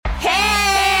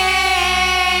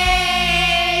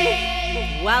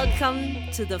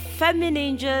Welcome to the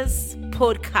Femininjas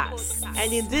podcast.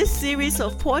 And in this series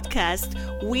of podcasts,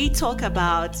 we talk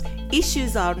about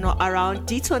issues around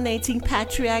detonating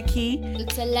patriarchy.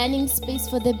 It's a learning space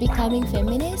for the becoming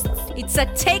feminists. It's a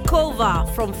takeover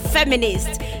from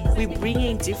feminists. We bring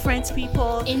in different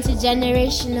people.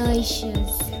 Intergenerational issues.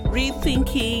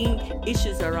 Rethinking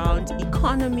issues around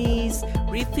economies,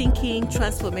 rethinking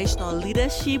transformational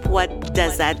leadership. What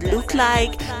does that look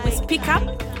like? We speak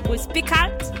up, we speak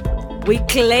out, we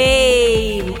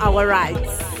claim our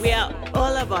rights. We are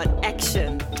all about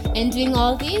action. And doing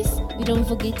all this, we don't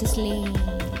forget to slay.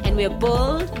 And we're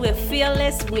bold, we're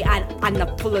fearless, we are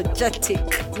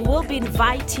unapologetic. We will be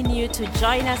inviting you to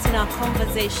join us in our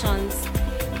conversations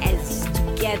as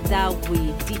together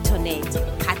we detonate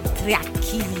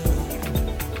patriarchy.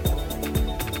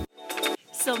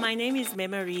 So my name is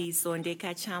Memory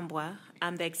Zondeka Chambwa.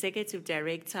 I'm the Executive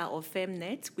Director of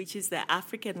FemNet, which is the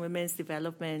African Women's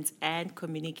Development and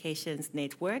Communications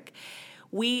Network.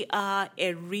 We are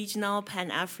a regional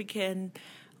Pan-African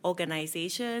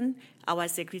organization. Our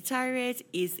secretariat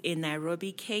is in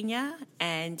Nairobi, Kenya,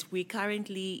 and we're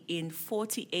currently in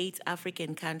 48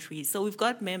 African countries. So we've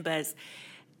got members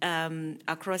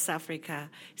across Africa.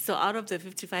 So out of the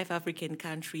 55 African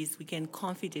countries, we can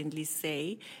confidently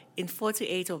say in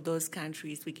 48 of those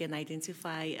countries, we can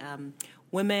identify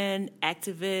women,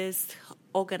 activists,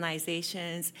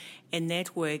 organizations, and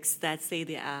networks that say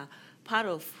they are part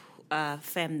of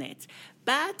FemNet.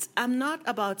 But I'm not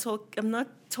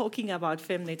talking about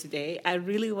FemNet today. I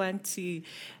really want to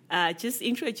just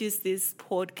introduce this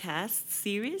podcast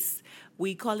series.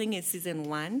 We're calling it Season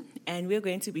 1, and we're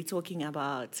going to be talking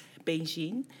about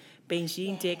Beijing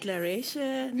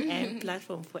Declaration and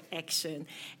Platform for Action.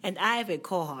 And I have a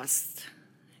co-host.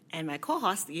 And my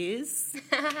co-host is...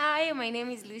 Hi, my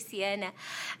name is Luciana.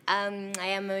 I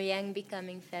am a young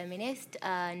becoming feminist,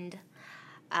 and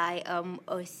I am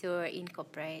also in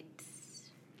corporate.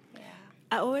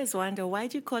 I always wonder, why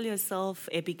do you call yourself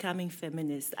a becoming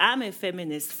feminist? I'm a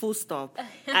feminist, full stop.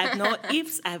 I have no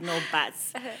ifs, I have no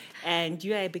buts. And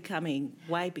you are becoming.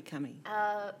 Why becoming?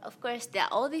 Of course, there are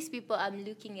all these people I'm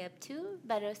looking up to,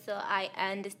 but also I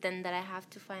understand that I have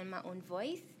to find my own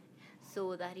voice.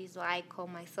 So that is why I call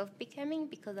myself becoming,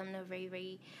 because I'm not very,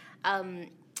 very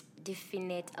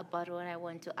definite about what I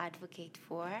want to advocate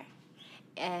for,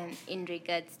 and in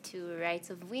regards to rights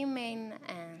of women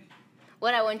and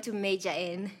what I want to major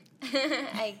in,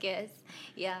 I guess.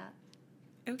 Yeah.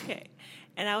 Okay.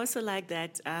 And I also like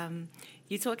that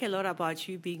you talk a lot about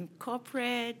you being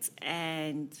corporate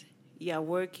and you're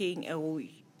working,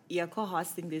 you're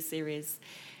co-hosting this series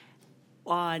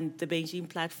on the Beijing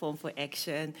Platform for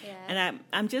Action. Yeah. And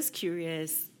I'm just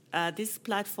curious, this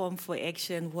Platform for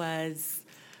Action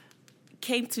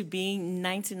came to be in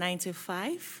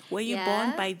 1995. Were you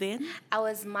born by then? I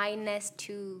was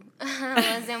 -2.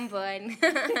 I wasn't born.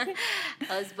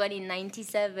 I was born in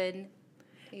 97.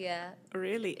 Yeah.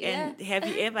 Really? Yeah. And have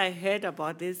you ever heard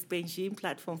about this Beijing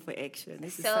Platform for Action?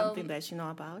 This is something that you know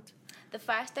about? The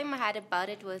first time I heard about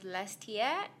it was last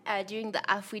year during the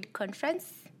AFWID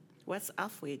conference. What's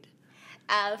AFWID?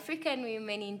 African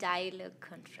Women in Dialogue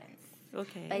Conference.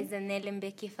 Okay. By the Nell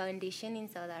Mbeki Foundation in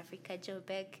South Africa,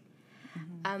 Joburg.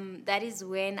 That is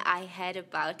when I heard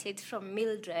about it from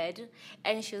Mildred,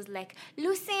 and she was like,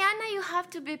 Luciana, you have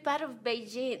to be part of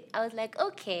Beijing. I was like,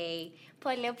 okay,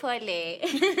 pole.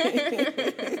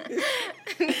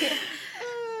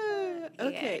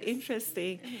 Okay, yes.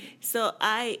 Interesting. So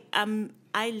I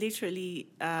literally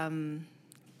kind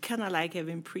of like have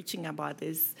been preaching about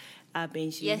this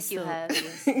Beijing. Yes, you have.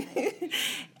 Yes, you have.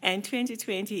 And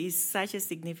 2020 is such a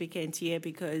significant year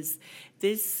because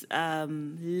this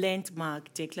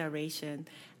landmark declaration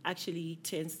actually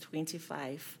turns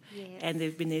 25. Yes. And there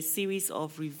have been a series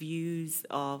of reviews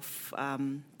of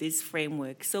this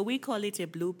framework. So we call it a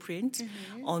blueprint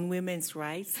on women's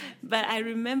rights. But I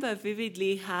remember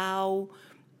vividly how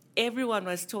everyone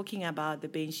was talking about the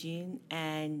Beijing,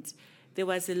 and there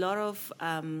was a lot of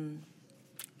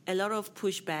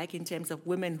pushback in terms of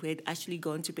women who had actually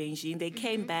gone to Beijing. They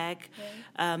came back,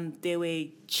 they were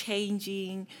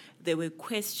changing, they were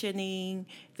questioning,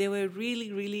 they were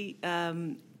really, really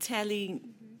telling.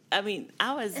 I mean,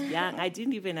 I was young, I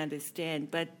didn't even understand,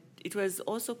 but it was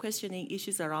also questioning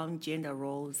issues around gender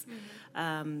roles,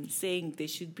 saying there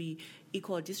should be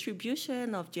equal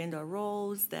distribution of gender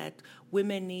roles, that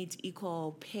women need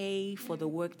equal pay for the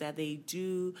work that they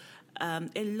do.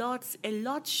 A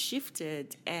lot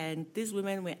shifted, and these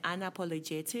women were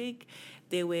unapologetic.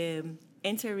 They were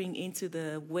entering into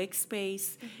the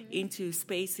workspace, into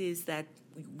spaces that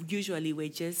usually were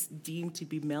just deemed to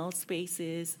be male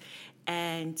spaces.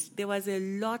 And there was a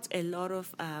lot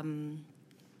of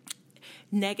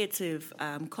negative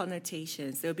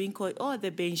connotations. They were being called,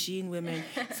 the Beijing women.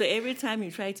 So every time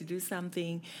you try to do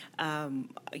something,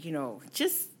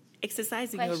 just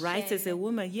exercising your rights as a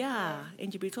woman,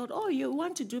 and you'd be told, you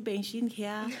want to do Beijing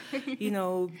here?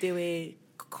 They were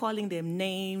calling them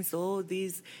names, all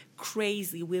these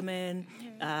crazy women,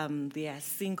 they are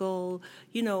single.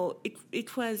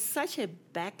 It was such a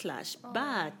backlash,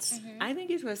 but I think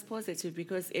it was positive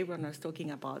because everyone was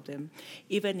talking about them.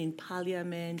 Even in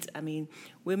parliament,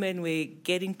 women were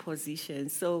getting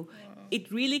positions. So it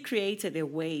really created a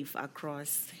wave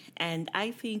across. And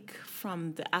I think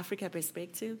from the Africa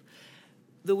perspective,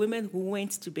 the women who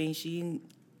went to Beijing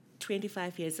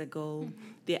 25 years ago,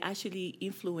 they actually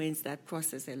influenced that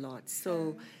process a lot.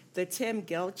 So the term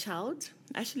girl child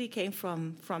actually came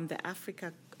from the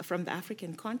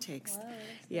African context.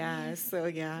 Wow,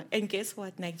 and guess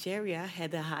what? Nigeria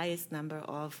had the highest number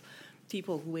of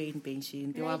people who were in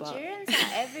Beijing. Nigerians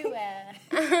are everywhere.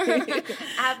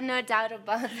 I have no doubt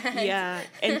about that. Yeah,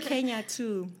 and Kenya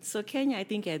too. So Kenya, I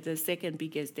think, had the second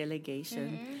biggest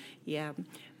delegation. Yeah,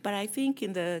 but I think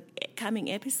in the coming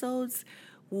episodes,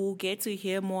 we'll get to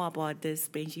hear more about this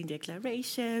Beijing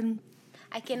Declaration.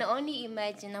 I can only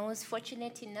imagine. I was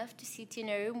fortunate enough to sit in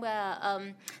a room where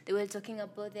they were talking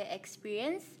about their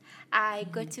experience. I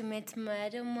got to meet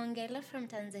Madam Mongela from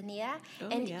Tanzania.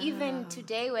 Even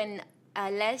today, when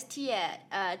last year,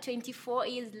 24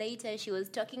 years later, she was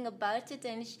talking about it,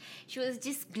 and she was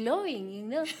just glowing,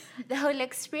 the whole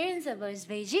experience about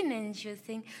Beijing. And she was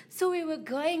saying, so we were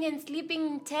going and sleeping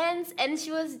in tents, and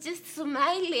she was just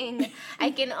smiling.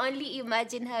 I can only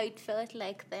imagine how it felt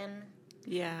like then.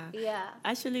 Yeah.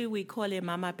 Actually, we call her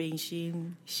Mama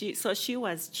Beijing. She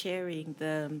was chairing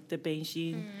the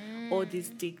Beijing,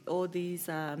 all these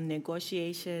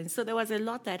negotiations. So there was a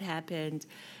lot that happened.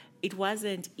 It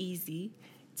wasn't easy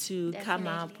to come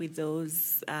up with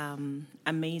those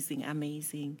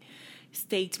amazing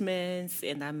statements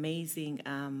and amazing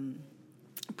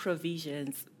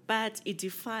provisions, but it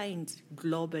defined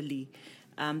globally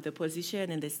the position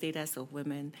and the status of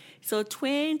women. So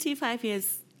 25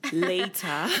 years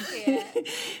later,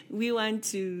 we want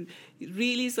to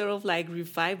really sort of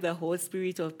revive the whole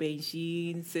spirit of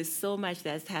Beijing. There's so much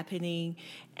that's happening,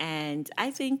 and I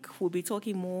think we'll be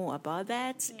talking more about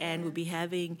that, and we'll be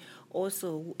having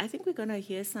also, I think we're going to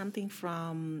hear something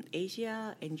from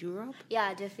Asia and Europe.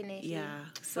 Yeah, definitely. Yeah.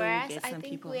 So for us, I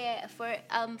think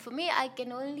for me, I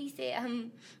can only say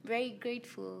I'm very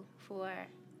grateful for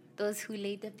those who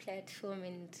laid the platform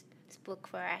and spoke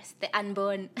for us, the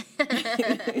unborn.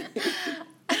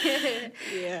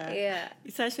 Yeah.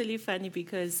 It's actually funny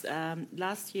because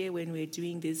last year when we were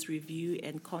doing this review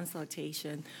and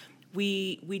consultation,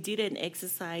 we did an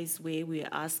exercise where we were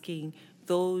asking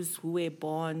those who were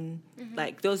born,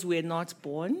 those who were not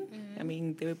born.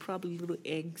 They were probably little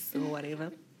eggs or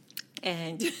whatever.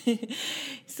 And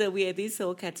so we had this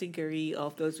whole category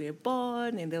of those who were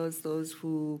born, and there was those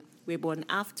who were born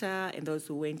after, and those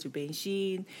who went to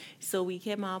Beijing. So we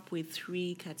came up with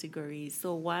 3 categories.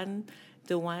 So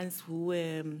the ones who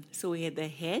were, so we had the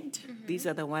head. These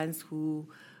are the ones who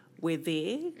were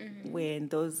there when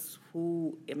those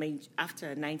who,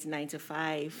 after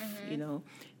 1995,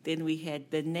 Then we had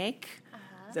the neck,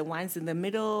 the ones in the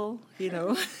middle,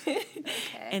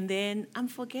 And then I'm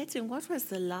forgetting, what was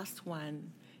the last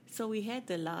one? So we had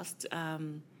the last,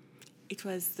 it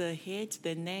was the head,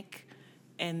 the neck,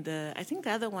 and I think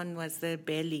the other one was the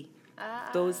belly.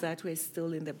 Those that were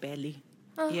still in the belly.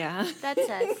 That's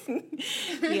us.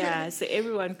 So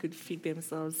everyone could fit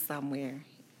themselves somewhere.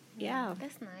 Yeah.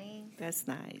 That's nice. That's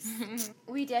nice.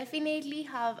 We definitely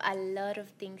have a lot of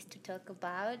things to talk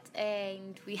about,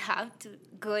 and we have to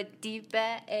go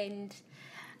deeper, and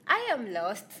I am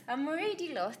lost. I'm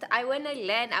already lost. I want to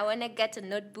learn. I want to get a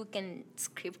notebook and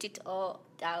script it all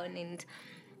down. And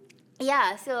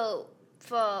so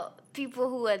for people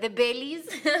who are the bellies,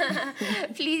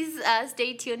 please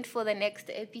stay tuned for the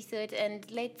next episode, and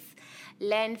let's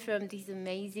learn from this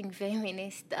amazing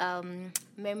feminist,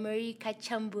 Memory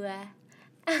Kachambua.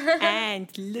 And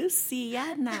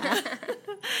Luciana.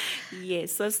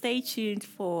 Yes, so stay tuned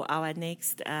for our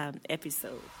next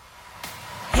episode.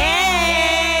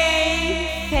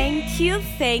 Hey! Thank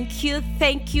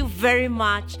you very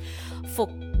much for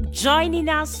joining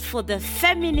us for the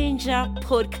Femininja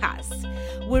podcast.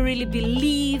 We really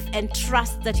believe and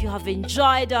trust that you have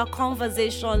enjoyed our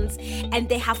conversations and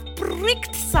they have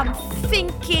pricked some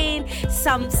thinking,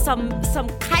 some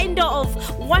kind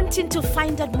of wanting to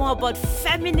find out more about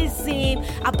feminism,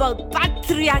 about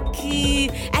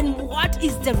patriarchy, and what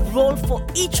is the role for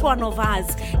each one of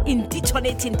us in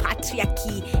detonating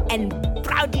patriarchy and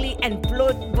proudly and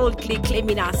boldly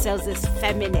claiming ourselves as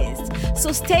feminists.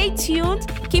 So stay tuned,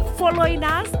 keep following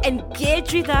us,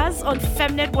 engage with us on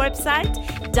Femnet website,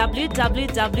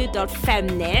 www.femnet.org.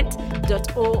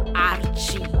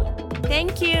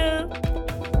 Thank you.